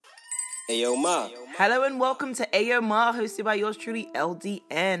Ayo Ma. Hello and welcome to Ayo Ma, hosted by yours truly,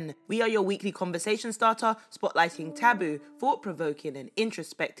 LDN. We are your weekly conversation starter, spotlighting taboo, thought-provoking and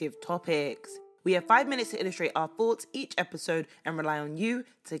introspective topics. We have 5 minutes to illustrate our thoughts each episode and rely on you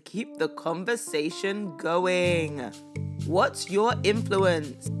to keep the conversation going. What's your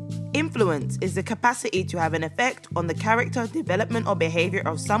influence? Influence is the capacity to have an effect on the character, development, or behavior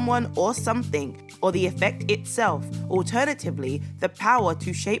of someone or something, or the effect itself. Alternatively, the power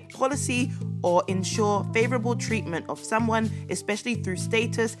to shape policy or ensure favorable treatment of someone, especially through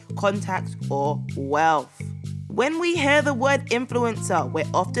status, contacts, or wealth. When we hear the word influencer, we're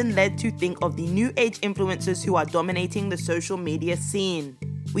often led to think of the new age influencers who are dominating the social media scene.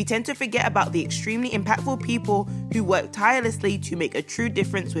 We tend to forget about the extremely impactful people who work tirelessly to make a true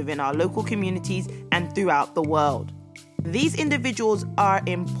difference within our local communities and throughout the world. These individuals are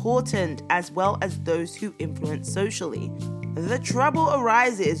important as well as those who influence socially. The trouble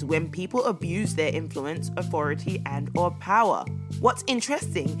arises when people abuse their influence, authority, and/or power. What's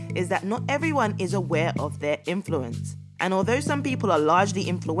interesting is that not everyone is aware of their influence. And although some people are largely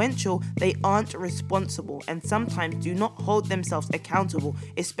influential, they aren't responsible and sometimes do not hold themselves accountable,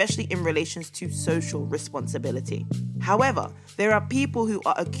 especially in relations to social responsibility. However, there are people who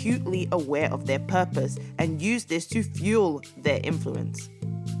are acutely aware of their purpose and use this to fuel their influence.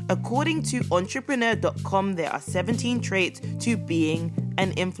 According to Entrepreneur.com, there are 17 traits to being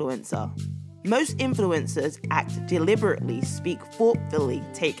an influencer. Most influencers act deliberately, speak thoughtfully,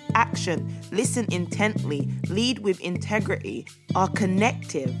 take action, listen intently, lead with integrity, are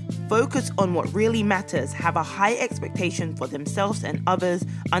connective, focus on what really matters, have a high expectation for themselves and others,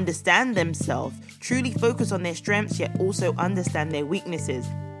 understand themselves, truly focus on their strengths yet also understand their weaknesses.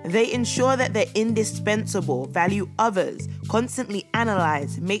 They ensure that they're indispensable, value others, constantly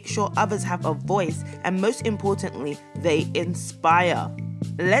analyze, make sure others have a voice, and most importantly, they inspire.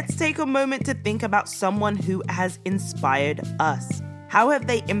 Let's take a moment to think about someone who has inspired us. How have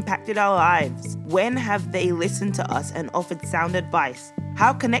they impacted our lives? When have they listened to us and offered sound advice?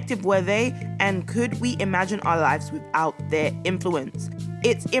 How connective were they, and could we imagine our lives without their influence?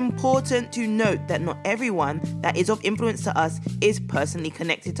 It's important to note that not everyone that is of influence to us is personally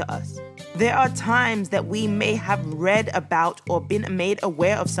connected to us. There are times that we may have read about or been made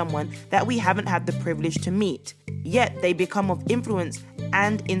aware of someone that we haven't had the privilege to meet, yet they become of influence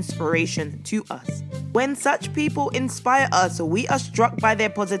and inspiration to us. When such people inspire us, we are struck by their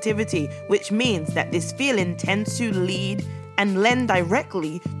positivity, which means that this feeling tends to lead and lend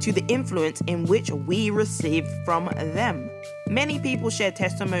directly to the influence in which we receive from them. Many people share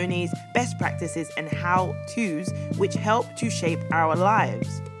testimonies, best practices, and how-tos which help to shape our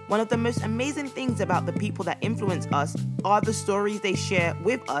lives. One of the most amazing things about the people that influence us are the stories they share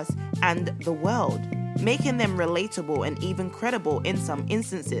with us and the world, making them relatable and even credible in some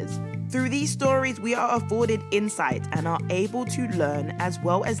instances. Through these stories, we are afforded insight and are able to learn as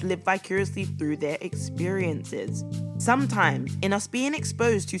well as live vicariously through their experiences. Sometimes, in us being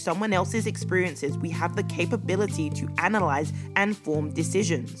exposed to someone else's experiences, we have the capability to analyze and form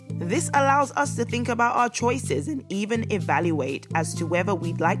decisions. This allows us to think about our choices and even evaluate as to whether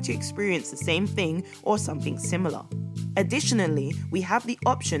we'd like to experience the same thing or something similar. Additionally, we have the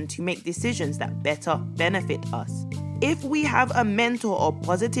option to make decisions that better benefit us. If we have a mentor or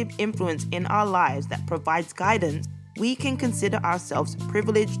positive influence in our lives that provides guidance, we can consider ourselves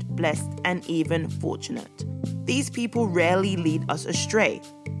privileged, blessed, and even fortunate. These people rarely lead us astray.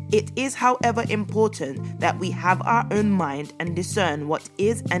 It is, however, important that we have our own mind and discern what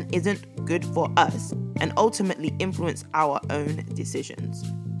is and isn't good for us, and ultimately influence our own decisions.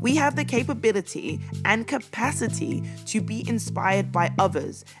 We have the capability and capacity to be inspired by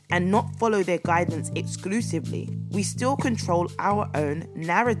others and not follow their guidance exclusively. We still control our own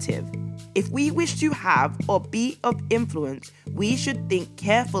narrative. If we wish to have or be of influence, we should think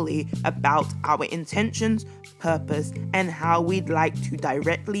carefully about our intentions, purpose, and how we'd like to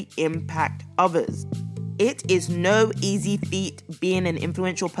directly impact others. It is no easy feat being an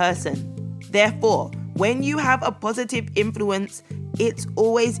influential person. Therefore, when you have a positive influence, it's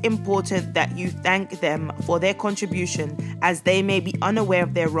always important that you thank them for their contribution, as they may be unaware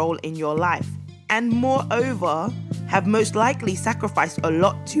of their role in your life, and moreover, have most likely sacrificed a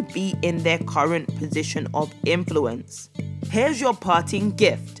lot to be in their current position of influence. Here's your parting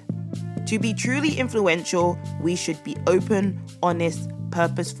gift. To be truly influential, we should be open, honest,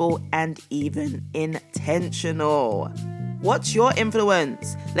 purposeful, and even intentional. What's your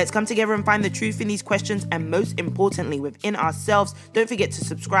influence? Let's come together and find the truth in these questions, and most importantly, within ourselves. Don't forget to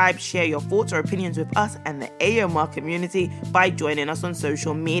subscribe, share your thoughts or opinions with us and the AOMR community by joining us on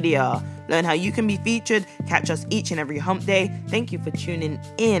social media. Learn how you can be featured. Catch us each and every hump day. Thank you for tuning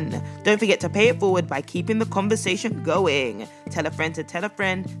in. Don't forget to pay it forward by keeping the conversation going. Tell a friend to tell a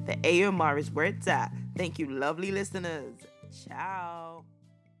friend. The AOMR is where it's at. Thank you, lovely listeners. Ciao.